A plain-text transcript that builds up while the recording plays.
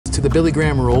to the Billy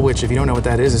Graham rule, which, if you don't know what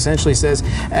that is, essentially says,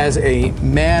 as a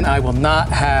man, I will not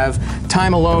have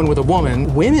time alone with a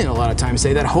woman. Women, a lot of times,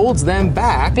 say that holds them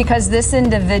back. Because this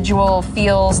individual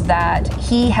feels that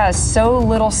he has so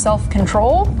little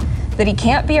self-control that he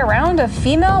can't be around a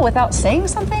female without saying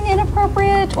something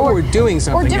inappropriate or doing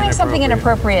something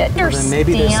inappropriate. Well, then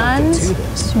maybe there's something to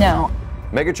this. No.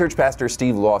 Megachurch pastor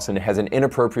Steve Lawson has an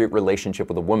inappropriate relationship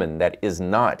with a woman that is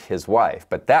not his wife,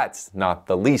 but that's not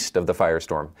the least of the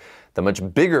firestorm. The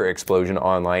much bigger explosion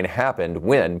online happened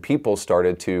when people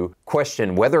started to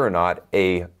question whether or not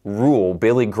a rule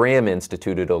Billy Graham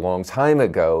instituted a long time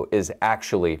ago is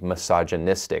actually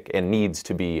misogynistic and needs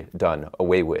to be done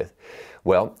away with.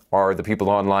 Well, are the people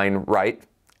online right,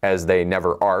 as they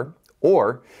never are,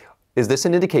 or is this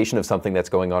an indication of something that's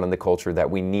going on in the culture that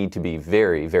we need to be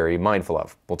very, very mindful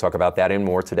of? We'll talk about that and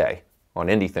more today on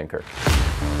Indie Thinker.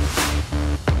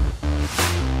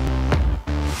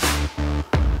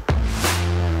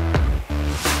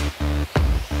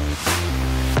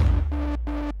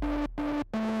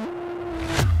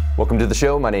 Welcome to the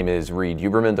show. My name is Reed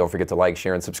Huberman. Don't forget to like,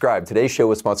 share, and subscribe. Today's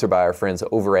show is sponsored by our friends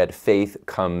over at Faith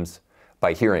Comes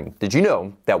by Hearing. Did you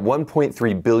know that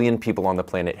 1.3 billion people on the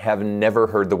planet have never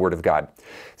heard the Word of God?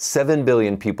 7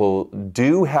 billion people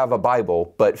do have a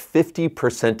Bible, but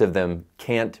 50% of them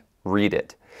can't read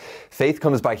it. Faith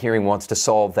Comes by Hearing wants to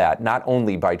solve that, not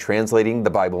only by translating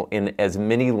the Bible in as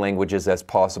many languages as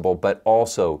possible, but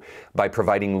also by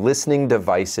providing listening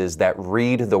devices that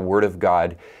read the Word of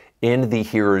God in the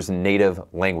hearer's native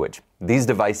language. These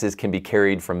devices can be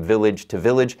carried from village to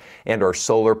village and are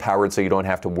solar powered, so you don't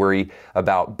have to worry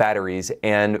about batteries,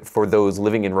 and for those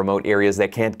living in remote areas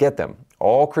that can't get them.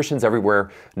 All Christians everywhere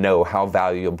know how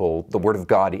valuable the Word of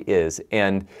God is,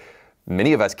 and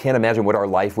many of us can't imagine what our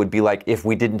life would be like if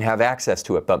we didn't have access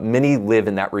to it, but many live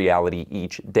in that reality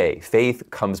each day. Faith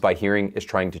Comes by Hearing is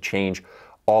trying to change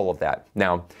all of that.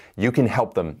 Now, you can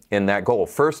help them in that goal.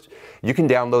 First, you can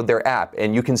download their app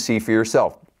and you can see for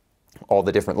yourself all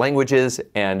the different languages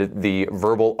and the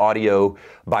verbal audio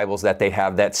Bibles that they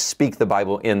have that speak the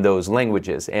Bible in those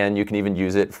languages. And you can even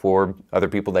use it for other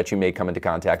people that you may come into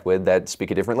contact with that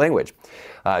speak a different language.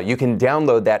 You can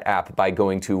download that app by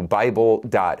going to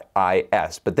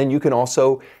bible.is, but then you can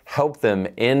also help them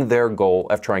in their goal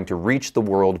of trying to reach the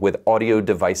world with audio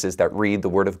devices that read the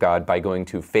Word of God by going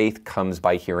to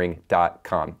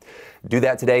faithcomesbyhearing.com. Do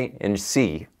that today and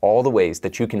see all the ways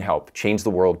that you can help change the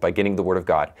world by getting the Word of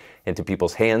God into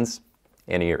people's hands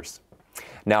and ears.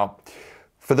 Now,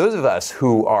 for those of us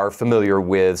who are familiar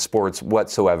with sports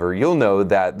whatsoever, you'll know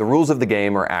that the rules of the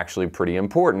game are actually pretty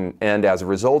important, and as a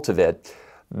result of it,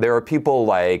 there are people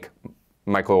like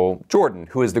Michael Jordan,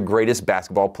 who is the greatest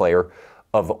basketball player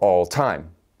of all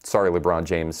time. Sorry, LeBron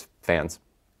James fans,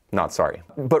 not sorry.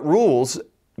 But rules,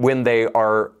 when they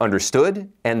are understood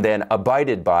and then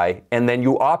abided by, and then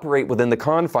you operate within the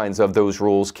confines of those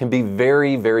rules, can be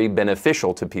very, very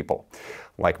beneficial to people.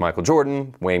 Like Michael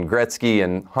Jordan, Wayne Gretzky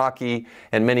in hockey,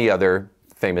 and many other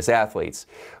famous athletes.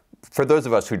 For those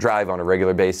of us who drive on a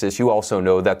regular basis, you also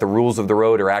know that the rules of the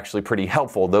road are actually pretty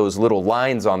helpful. Those little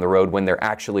lines on the road, when they're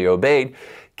actually obeyed,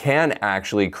 can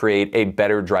actually create a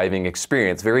better driving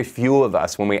experience. Very few of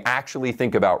us, when we actually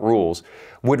think about rules,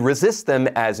 would resist them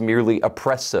as merely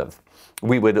oppressive.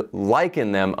 We would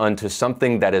liken them unto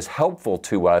something that is helpful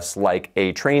to us, like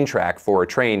a train track for a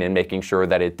train and making sure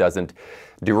that it doesn't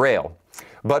derail.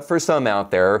 But for some out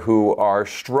there who are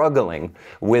struggling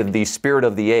with the spirit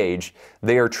of the age,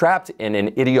 they are trapped in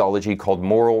an ideology called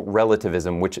moral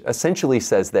relativism, which essentially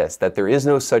says this, that there is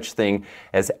no such thing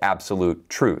as absolute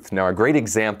truth. Now, a great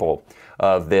example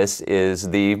of this is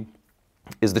the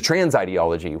trans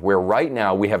ideology, where right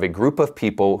now we have a group of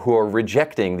people who are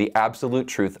rejecting the absolute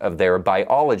truth of their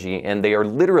biology, and they are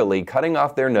literally cutting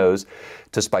off their nose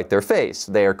to spite their face.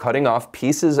 They are cutting off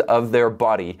pieces of their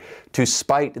body to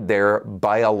spite their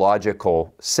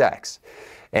biological sex.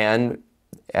 And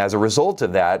as a result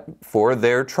of that, for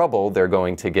their trouble, they're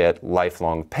going to get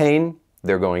lifelong pain,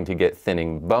 they're going to get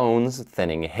thinning bones,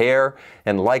 thinning hair,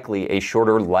 and likely a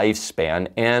shorter lifespan,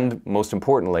 and most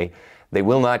importantly, they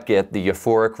will not get the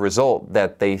euphoric result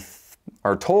that they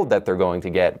are told that they're going to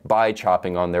get by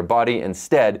chopping on their body.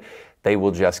 Instead, they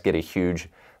will just get a huge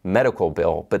medical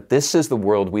bill. But this is the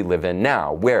world we live in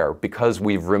now, where because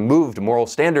we've removed moral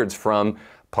standards from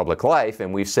public life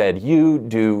and we've said, you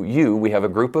do you, we have a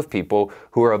group of people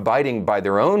who are abiding by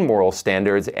their own moral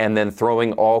standards and then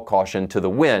throwing all caution to the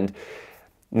wind.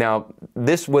 Now,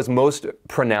 this was most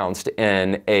pronounced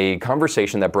in a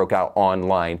conversation that broke out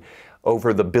online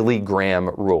over the Billy Graham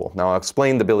rule. Now, I'll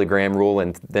explain the Billy Graham rule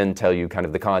and then tell you kind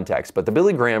of the context. But the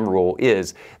Billy Graham rule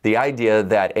is the idea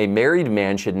that a married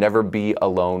man should never be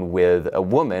alone with a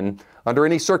woman under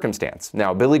any circumstance.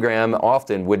 Now, Billy Graham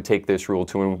often would take this rule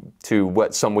to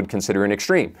what some would consider an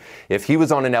extreme. If he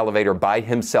was on an elevator by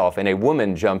himself and a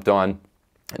woman jumped on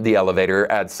the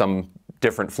elevator at some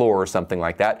different floor or something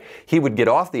like that, he would get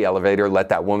off the elevator, let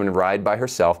that woman ride by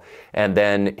herself, and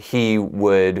then he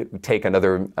would take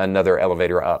another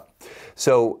elevator up.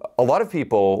 So a lot of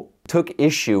people took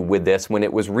issue with this when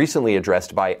it was recently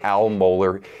addressed by Al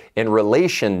Mohler in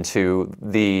relation to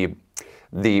the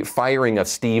firing of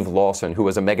Steve Lawson, who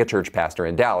was a megachurch pastor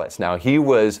in Dallas. Now, he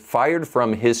was fired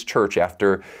from his church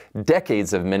after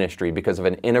decades of ministry because of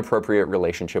an inappropriate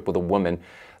relationship with a woman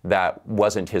that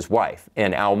wasn't his wife.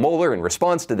 And Al Mohler, in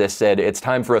response to this, said, it's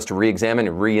time for us to re-examine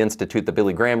and reinstitute the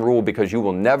Billy Graham rule, because you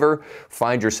will never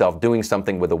find yourself doing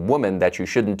something with a woman that you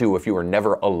shouldn't do if you are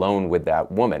never alone with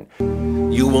that woman.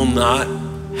 You will not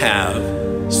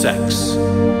have sex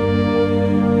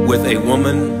with a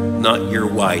woman, not your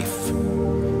wife,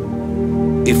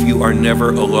 if you are never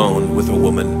alone with a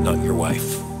woman, not your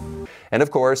wife. And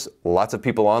of course, lots of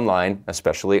people online,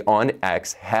 especially on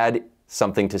X, had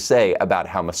something to say about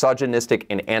how misogynistic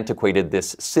and antiquated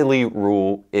this silly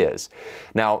rule is.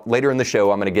 Now, later in the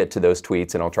show, I'm going to get to those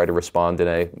tweets and I'll try to respond in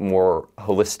a more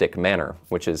holistic manner,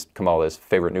 which is Kamala's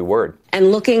favorite new word.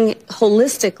 And looking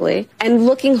holistically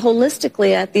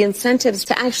at the incentives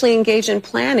to actually engage in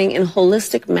planning in a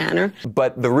holistic manner.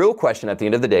 But the real question at the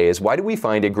end of the day is, why do we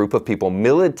find a group of people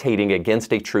militating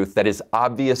against a truth that is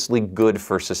obviously good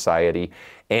for society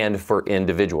and for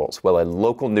individuals? Well, a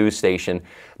local news station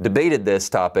debated this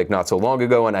topic not so long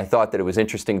ago, and I thought that it was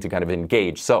interesting to kind of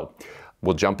engage. So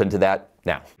we'll jump into that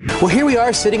now. Well, here we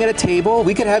are sitting at a table.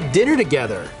 We could have dinner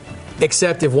together.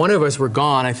 Except if one of us were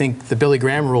gone, I think the Billy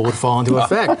Graham rule would fall into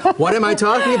effect. What am I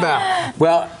talking about?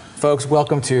 Well, folks,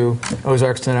 welcome to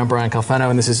Ozarks Tonight. I'm Brian Calfano,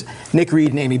 and this is Nick Reed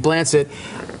and Amy Blancett.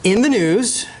 In the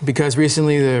news, because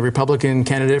recently the Republican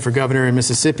candidate for governor in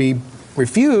Mississippi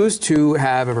refused to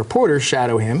have a reporter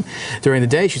shadow him during the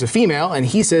day. She's a female, and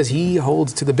he says he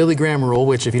holds to the Billy Graham rule,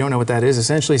 which, if you don't know what that is,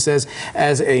 essentially says,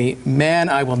 as a man,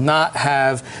 I will not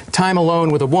have time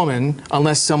alone with a woman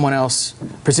unless someone else,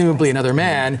 presumably another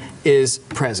man, is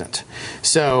present.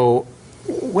 So,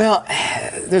 well,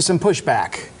 there's some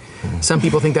pushback. Some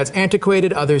people think that's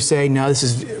antiquated. Others say, no, this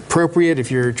is appropriate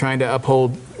if you're trying to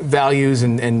uphold values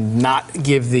and not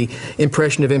give the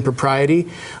impression of impropriety.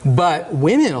 But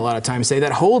women a lot of times say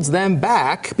that holds them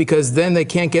back because then they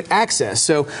can't get access.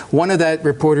 So one of that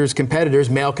reporter's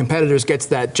competitors, male competitors, gets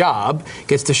that job,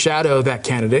 gets to shadow that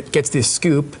candidate, gets this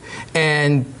scoop,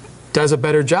 and does a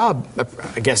better job,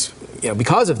 I guess,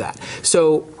 because of that.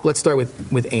 So let's start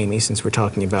with Amy, since we're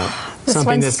talking about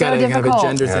something that's got a kind of a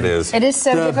gender thing. It is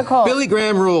so difficult. Billy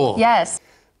Graham rule. Yes.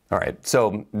 All right,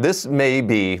 so this may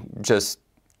be just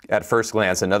at first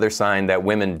glance another sign that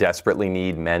women desperately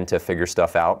need men to figure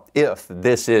stuff out. If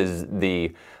this is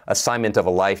the assignment of a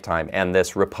lifetime and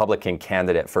this Republican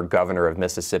candidate for governor of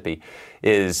Mississippi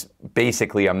is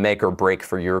basically a make or break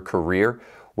for your career,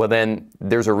 well, then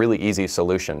there's a really easy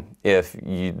solution. If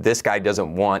this guy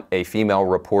doesn't want a female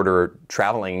reporter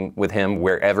traveling with him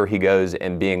wherever he goes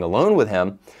and being alone with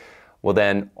him, well,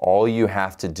 then all you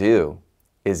have to do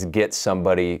is get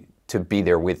somebody to be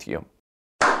there with you.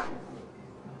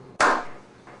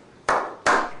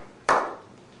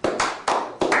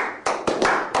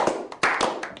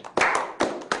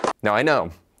 Now, I know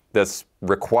this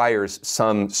requires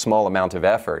some small amount of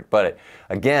effort, but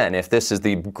again, if this is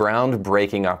the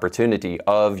groundbreaking opportunity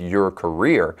of your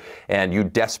career and you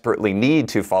desperately need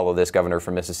to follow this governor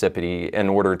from Mississippi in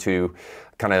order to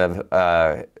kind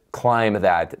of climb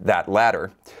that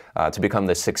ladder to become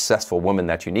the successful woman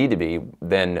that you need to be,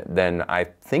 then I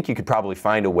think you could probably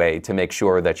find a way to make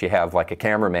sure that you have like a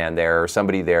cameraman there or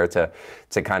somebody there to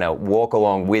kind of walk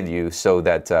along with you so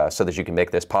that you can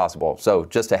make this possible. So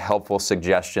just a helpful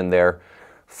suggestion there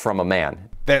from a man.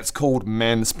 That's called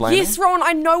mansplaining? Yes, Ron,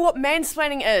 I know what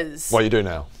mansplaining is. Well, you do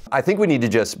now. I think we need to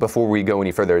just, before we go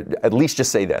any further, at least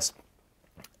just say this.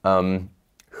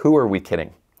 Who are we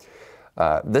kidding?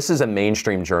 This is a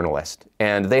mainstream journalist,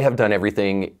 and they have done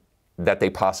everything that they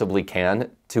possibly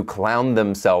can to clown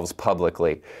themselves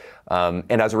publicly.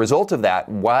 And as a result of that,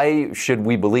 why should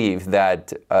we believe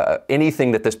that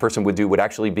anything that this person would do would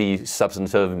actually be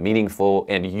substantive, meaningful,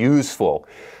 and useful?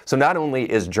 So not only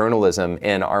is journalism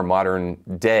in our modern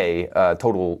day a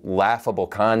total laughable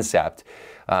concept,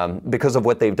 because of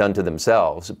what they've done to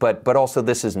themselves. But also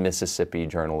this is Mississippi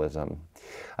journalism.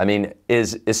 I mean,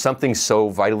 is something so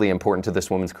vitally important to this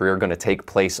woman's career going to take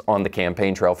place on the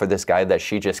campaign trail for this guy that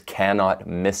she just cannot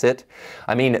miss it?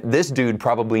 I mean, this dude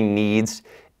probably needs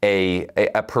a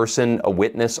person, a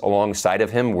witness alongside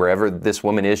of him wherever this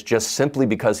woman is, just simply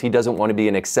because he doesn't want to be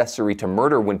an accessory to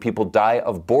murder when people die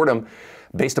of boredom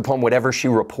based upon whatever she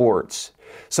reports.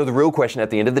 So the real question at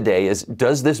the end of the day is,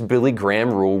 does this Billy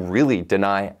Graham rule really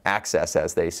deny access,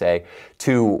 as they say,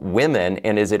 to women,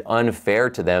 and is it unfair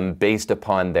to them based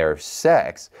upon their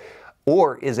sex?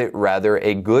 Or is it rather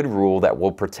a good rule that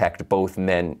will protect both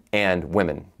men and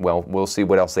women? Well, we'll see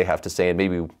what else they have to say, and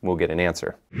maybe we'll get an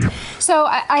answer. So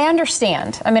I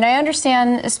understand. I mean, I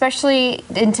understand, especially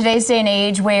in today's day and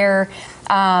age where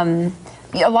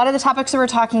a lot of the topics that we're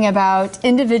talking about,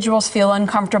 individuals feel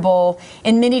uncomfortable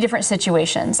in many different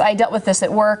situations. I dealt with this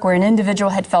at work where an individual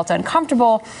had felt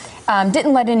uncomfortable,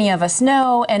 didn't let any of us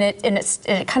know, and it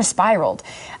kind of spiraled.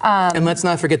 And let's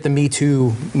not forget the Me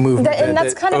Too movement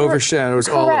that kind of overshadows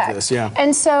all of this. Yeah.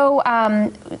 And so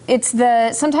it's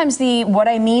sometimes what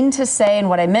I mean to say and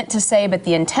what I meant to say, but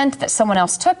the intent that someone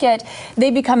else took it,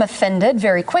 they become offended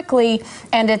very quickly.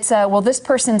 And it's, well, this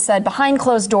person said behind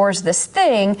closed doors this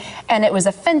thing, and it was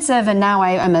offensive, and now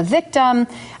I'm a victim.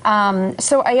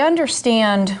 So I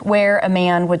understand where a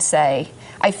man would say,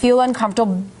 I feel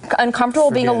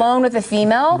uncomfortable being alone with a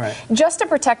female just to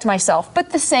protect myself. But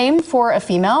the same for a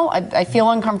female. I feel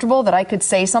uncomfortable that I could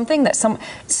say something that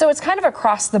so it's kind of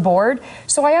across the board.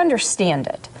 So I understand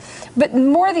it. But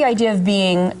more the idea of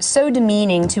being so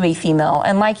demeaning to a female,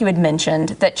 and like you had mentioned,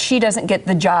 that she doesn't get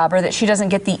the job or that she doesn't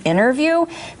get the interview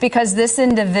because this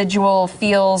individual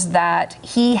feels that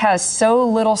he has so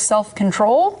little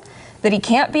self-control that he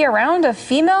can't be around a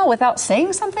female without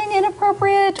saying something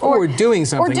inappropriate or doing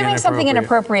something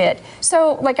inappropriate.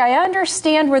 So, like, I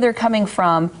understand where they're coming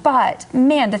from, but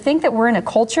man, to think that we're in a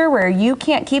culture where you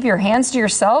can't keep your hands to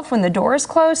yourself when the door is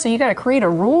closed, so you got to create a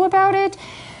rule about it,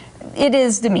 it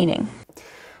is demeaning.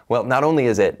 Well, not only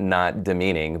is it not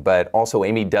demeaning, but also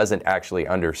Amy doesn't actually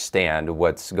understand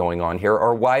what's going on here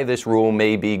or why this rule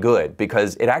may be good,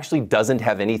 because it actually doesn't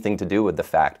have anything to do with the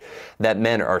fact that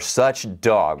men are such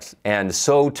dogs and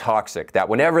so toxic that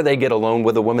whenever they get alone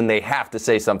with a woman, they have to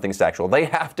say something sexual. They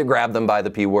have to grab them by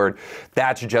the P word.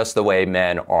 That's just the way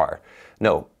men are.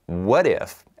 No, what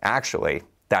if actually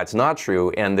that's not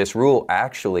true, and this rule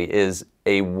actually is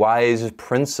a wise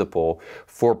principle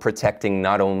for protecting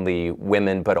not only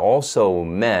women but also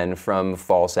men from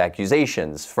false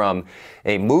accusations, from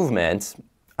a movement,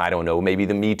 I don't know, maybe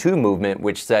the Me Too movement,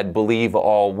 which said believe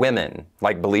all women,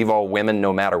 like believe all women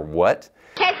no matter what.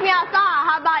 Take me outside,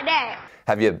 how about that?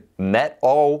 Have you met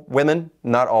all women?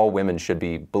 Not all women should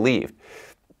be believed.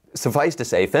 Suffice to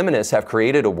say, feminists have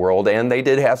created a world, and they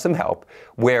did have some help,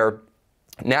 where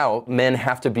now men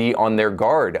have to be on their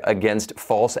guard against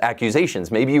false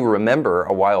accusations. Maybe you remember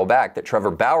a while back that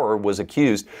Trevor Bauer was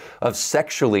accused of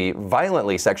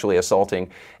violently sexually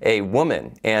assaulting a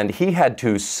woman, and he had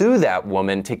to sue that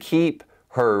woman to keep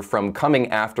her from coming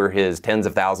after his tens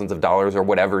of thousands of dollars or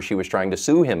whatever she was trying to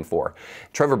sue him for.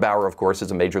 Trevor Bauer, of course,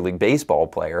 is a Major League Baseball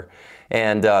player.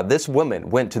 And this woman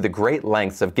went to the great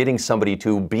lengths of getting somebody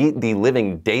to beat the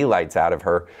living daylights out of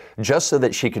her just so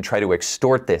that she could try to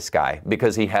extort this guy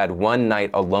because he had one night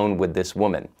alone with this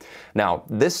woman. Now,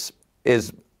 this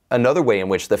is another way in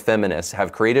which the feminists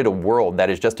have created a world that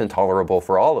is just intolerable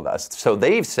for all of us. So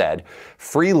they've said,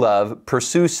 free love,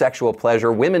 pursue sexual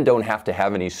pleasure. Women don't have to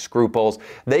have any scruples.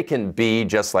 They can be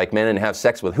just like men and have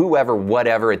sex with whoever,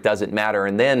 whatever, it doesn't matter.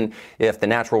 And then if the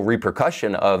natural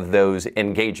repercussion of those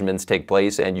engagements take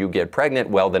place and you get pregnant,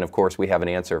 well, then of course we have an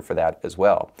answer for that as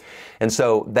well. And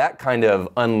so that kind of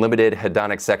unlimited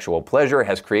hedonic sexual pleasure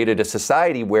has created a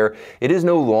society where it is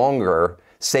no longer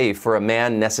safe for a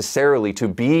man necessarily to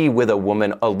be with a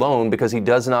woman alone because he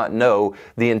does not know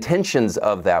the intentions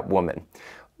of that woman.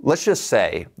 Let's just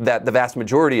say that the vast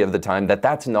majority of the time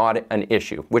that's not an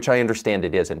issue, which I understand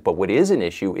it isn't. But what is an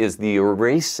issue is the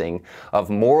erasing of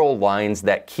moral lines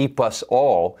that keep us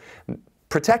all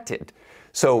protected.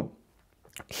 So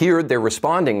here they're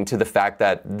responding to the fact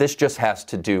that this just has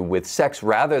to do with sex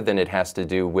rather than it has to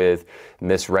do with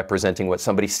misrepresenting what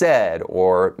somebody said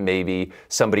or maybe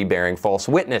somebody bearing false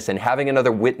witness. And having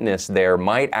another witness there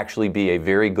might actually be a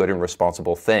very good and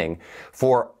responsible thing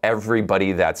for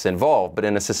everybody that's involved. But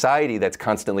in a society that's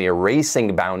constantly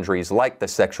erasing boundaries like the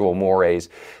sexual mores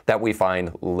that we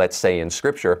find, let's say, in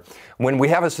Scripture, when we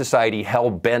have a society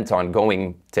hell-bent on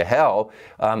going to hell,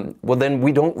 well, then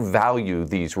we don't value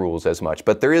these rules as much.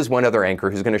 But there is one other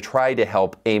anchor who's going to try to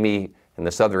help Amy and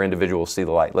this other individual see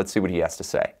the light. Let's see what he has to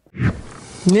say.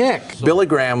 Nick. Billy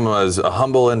Graham was a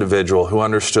humble individual who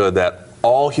understood that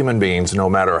all human beings, no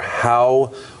matter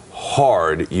how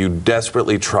hard you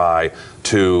desperately try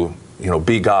to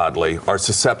be godly, are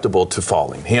susceptible to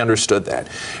falling. He understood that.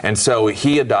 And so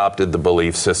he adopted the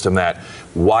belief system that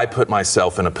why put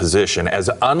myself in a position, as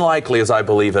unlikely as I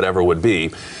believe it ever would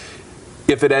be,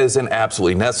 if it isn't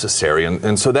absolutely necessary.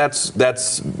 And so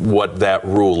that's what that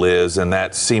rule is, and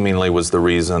that seemingly was the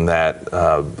reason that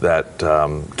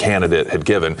candidate had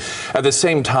given. At the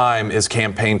same time, his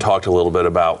campaign talked a little bit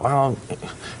about, well,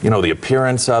 the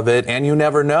appearance of it, and you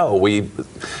never know. I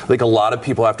think a lot of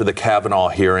people after the Kavanaugh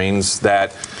hearings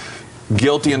that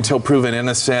guilty until proven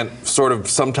innocent, sort of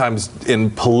sometimes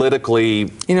in political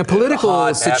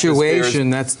situation,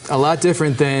 that's a lot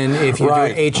different than if you're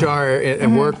doing HR at a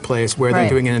workplace where they're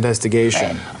doing an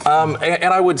investigation. And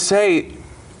I would say,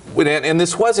 and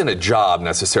this wasn't a job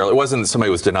necessarily. It wasn't that somebody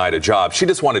was denied a job. She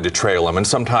just wanted to trail them. And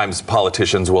sometimes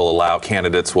politicians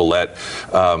candidates will let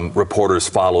reporters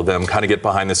follow them, kind of get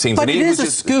behind the scenes. But it is a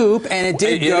scoop, and it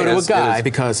did go to a guy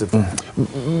because of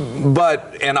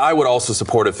that. And I would also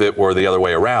support if it were the other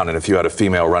way around, and if you had a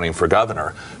female running for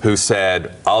governor who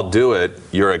said, I'll do it,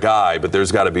 you're a guy, but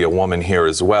there's got to be a woman here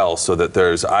as well, so that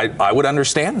I would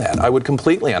understand that. I would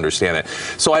completely understand that.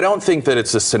 So I don't think that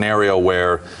it's a scenario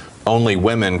where only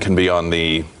women can be on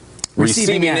the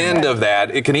receiving end of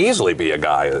that. It can easily be a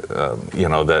guy,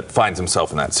 that finds himself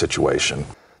in that situation.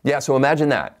 Yeah, so imagine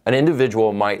that. An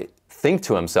individual might think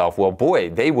to himself, well,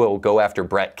 boy, they will go after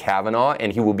Brett Kavanaugh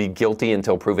and he will be guilty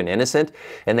until proven innocent,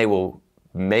 and they will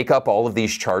make up all of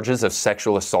these charges of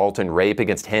sexual assault and rape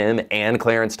against him and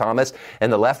Clarence Thomas, and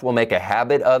the left will make a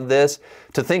habit of this,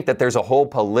 to think that there's a whole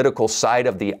political side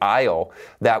of the aisle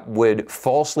that would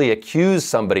falsely accuse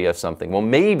somebody of something. Well,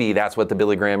 maybe that's what the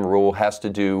Billy Graham rule has to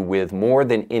do with more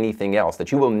than anything else,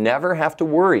 that you will never have to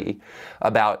worry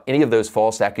about any of those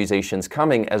false accusations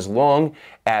coming as long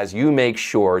as you make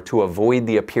sure to avoid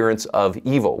the appearance of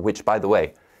evil, which, by the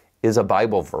way, is a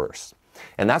Bible verse.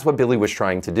 And that's what Billy was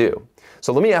trying to do.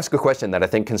 So let me ask a question that I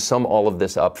think can sum all of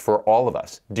this up for all of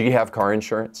us. Do you have car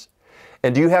insurance?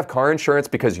 And do you have car insurance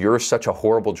because you're such a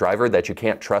horrible driver that you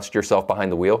can't trust yourself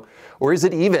behind the wheel? Or is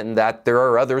it even that there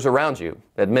are others around you,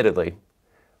 admittedly,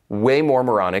 way more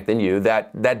moronic than you,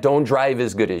 that don't drive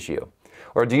as good as you?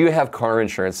 Or do you have car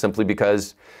insurance simply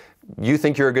because you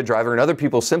think you're a good driver and other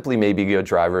people simply may be good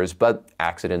drivers, but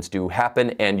accidents do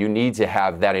happen and you need to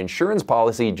have that insurance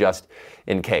policy just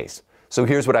in case? So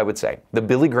here's what I would say. The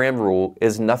Billy Graham rule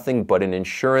is nothing but an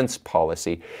insurance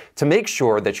policy to make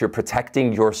sure that you're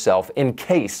protecting yourself in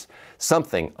case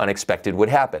something unexpected would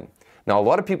happen. Now, a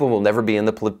lot of people will never be in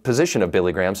the position of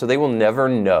Billy Graham, so they will never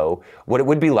know what it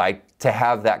would be like to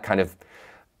have that kind of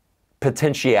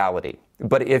potentiality.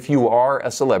 But if you are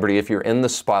a celebrity, if you're in the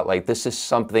spotlight, this is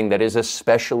something that is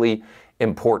especially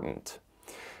important.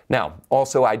 Now,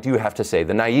 also, I do have to say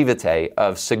the naivete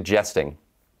of suggesting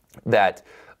that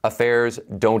affairs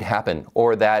don't happen,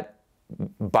 or that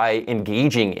by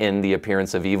engaging in the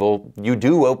appearance of evil, you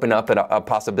do open up a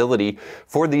possibility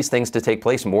for these things to take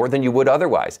place more than you would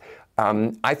otherwise.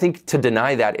 I think to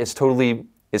deny that is totally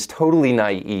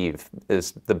naive,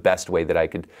 is the best way that I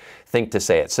could think to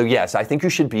say it. So yes, I think you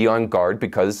should be on guard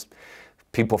because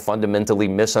people fundamentally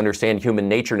misunderstand human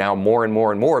nature now more and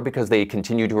more and more because they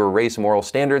continue to erase moral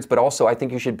standards. But also, I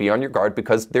think you should be on your guard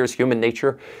because there's human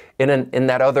nature in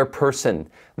that other person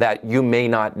that you may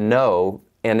not know,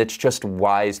 and it's just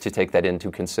wise to take that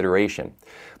into consideration.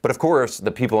 But of course,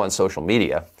 the people on social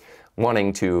media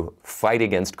wanting to fight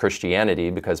against Christianity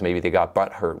because maybe they got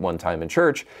butt hurt one time in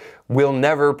church will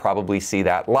never probably see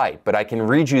that light. But I can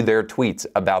read you their tweets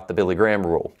about the Billy Graham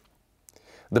rule.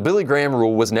 The Billy Graham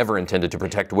rule was never intended to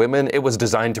protect women. It was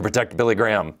designed to protect Billy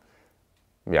Graham.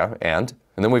 Yeah, and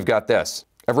then we've got this.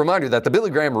 A reminder that the Billy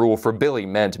Graham rule for Billy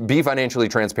meant be financially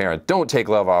transparent, don't take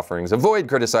love offerings, avoid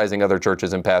criticizing other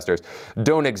churches and pastors,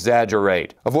 don't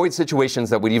exaggerate, avoid situations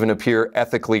that would even appear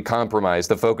ethically compromised.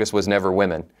 The focus was never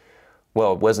women.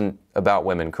 Well, it wasn't about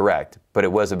women, correct, but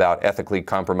it was about ethically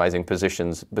compromising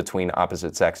positions between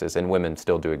opposite sexes, and women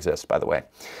still do exist, by the way.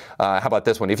 How about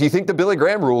this one? If you think the Billy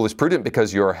Graham rule is prudent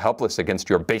because you're helpless against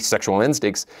your base sexual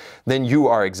instincts, then you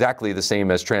are exactly the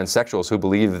same as transsexuals who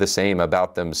believe the same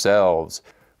about themselves.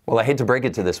 Well, I hate to break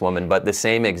it to this woman, but the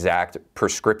same exact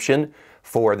prescription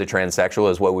for the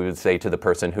transsexual is what we would say to the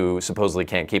person who supposedly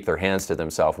can't keep their hands to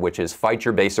themselves, which is fight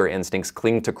your baser instincts,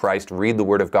 cling to Christ, read the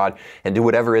Word of God, and do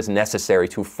whatever is necessary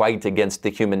to fight against the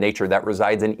human nature that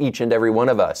resides in each and every one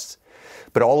of us.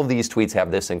 But all of these tweets have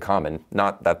this in common,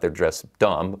 not that they're just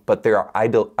dumb, but they are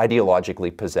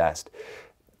ideologically possessed.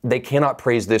 They cannot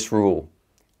praise this rule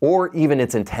or even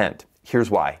its intent.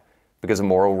 Here's why. because of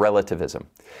moral relativism.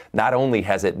 Not only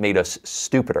has it made us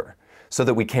stupider, so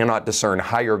that we cannot discern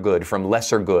higher good from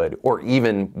lesser good, or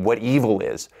even what evil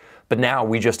is, but now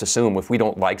we just assume if we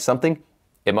don't like something,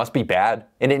 it must be bad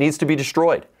and it needs to be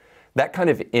destroyed. That kind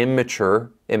of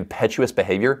immature, impetuous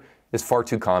behavior is far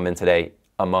too common today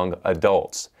among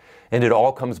adults. And it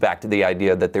all comes back to the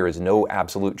idea that there is no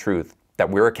absolute truth that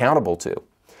we're accountable to.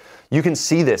 You can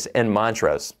see this in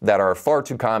mantras that are far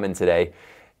too common today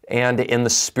and in the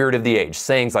spirit of the age.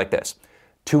 Sayings like this: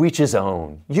 to each his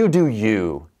own, you do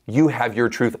you, you have your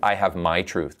truth, I have my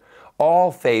truth.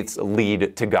 All faiths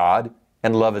lead to God,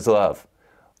 and love is love.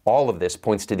 All of this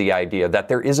points to the idea that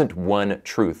there isn't one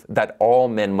truth that all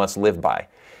men must live by.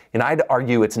 And I'd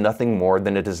argue it's nothing more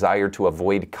than a desire to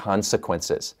avoid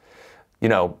consequences. You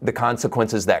know, the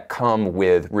consequences that come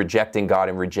with rejecting God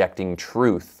and rejecting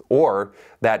truth, or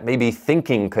that maybe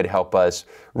thinking could help us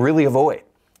really avoid.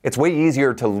 It's way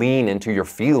easier to lean into your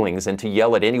feelings and to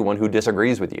yell at anyone who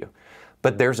disagrees with you.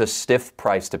 But there's a stiff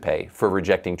price to pay for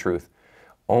rejecting truth,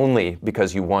 only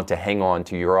because you want to hang on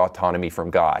to your autonomy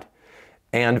from God.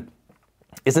 And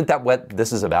isn't that what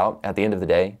this is about at the end of the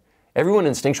day? Everyone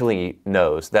instinctually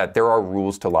knows that there are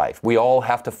rules to life. We all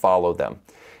have to follow them.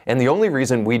 And the only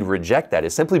reason we'd reject that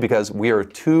is simply because we are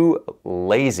too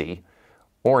lazy,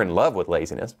 or in love with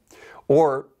laziness,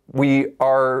 or we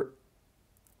are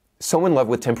so in love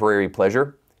with temporary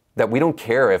pleasure that we don't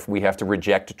care if we have to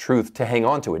reject truth to hang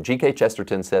on to it. G.K.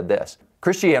 Chesterton said this: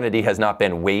 Christianity has not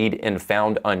been weighed and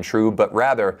found untrue, but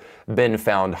rather been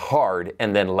found hard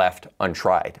and then left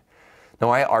untried. Now,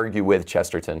 I argue with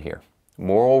Chesterton here.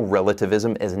 Moral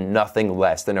relativism is nothing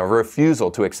less than a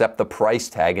refusal to accept the price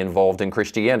tag involved in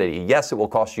Christianity. Yes, it will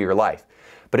cost you your life,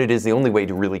 but it is the only way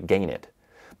to really gain it.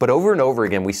 But over and over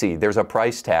again, we see there's a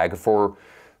price tag for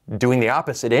doing the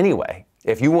opposite anyway.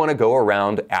 If you want to go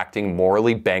around acting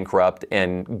morally bankrupt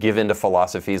and give in to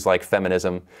philosophies like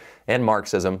feminism and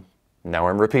Marxism, now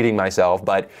I'm repeating myself,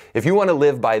 but if you want to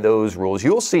live by those rules,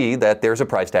 you'll see that there's a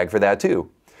price tag for that too.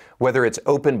 Whether it's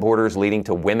open borders leading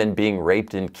to women being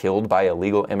raped and killed by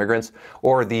illegal immigrants,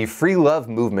 or the free love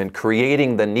movement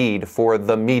creating the need for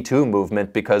the Me Too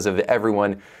movement because of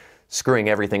everyone screwing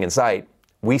everything in sight,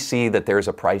 we see that there's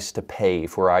a price to pay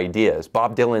for ideas.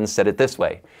 Bob Dylan said it this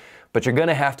way: but you're going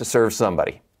to have to serve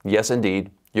somebody. Yes, indeed,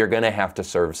 you're going to have to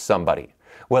serve somebody.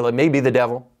 Well, it may be the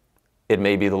devil, it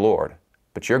may be the Lord,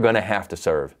 but you're going to have to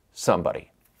serve somebody.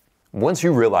 Once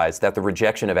you realize that the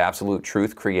rejection of absolute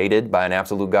truth created by an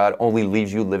absolute God only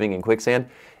leaves you living in quicksand,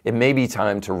 it may be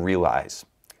time to realize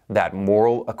that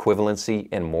moral equivalency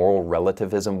and moral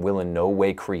relativism will in no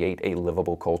way create a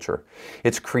livable culture.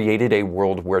 It's created a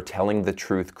world where telling the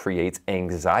truth creates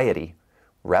anxiety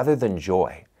rather than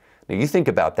joy. Now, you think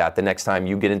about that the next time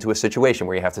you get into a situation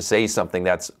where you have to say something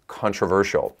that's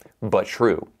controversial but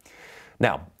true.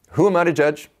 Now, who am I to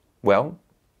judge? Well,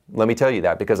 let me tell you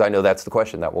that, because I know that's the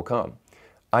question that will come.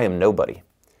 I am nobody.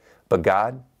 But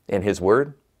God and His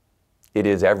Word, it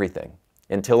is everything.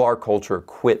 Until our culture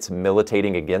quits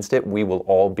militating against it, we will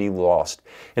all be lost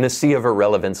in a sea of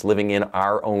irrelevance, living in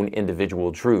our own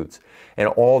individual truths. And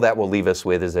all that will leave us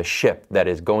with is a ship that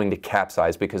is going to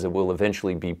capsize because it will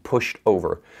eventually be pushed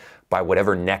over by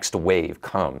whatever next wave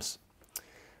comes.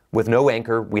 With no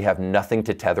anchor, we have nothing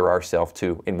to tether ourselves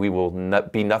to, and we will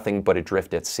be nothing but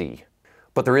adrift at sea.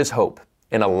 But there is hope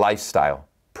in a lifestyle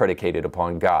predicated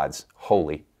upon God's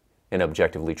holy and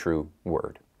objectively true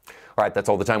Word. All right, that's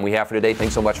all the time we have for today.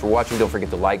 Thanks so much for watching. Don't forget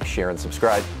to like, share, and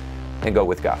subscribe, and go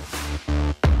with God.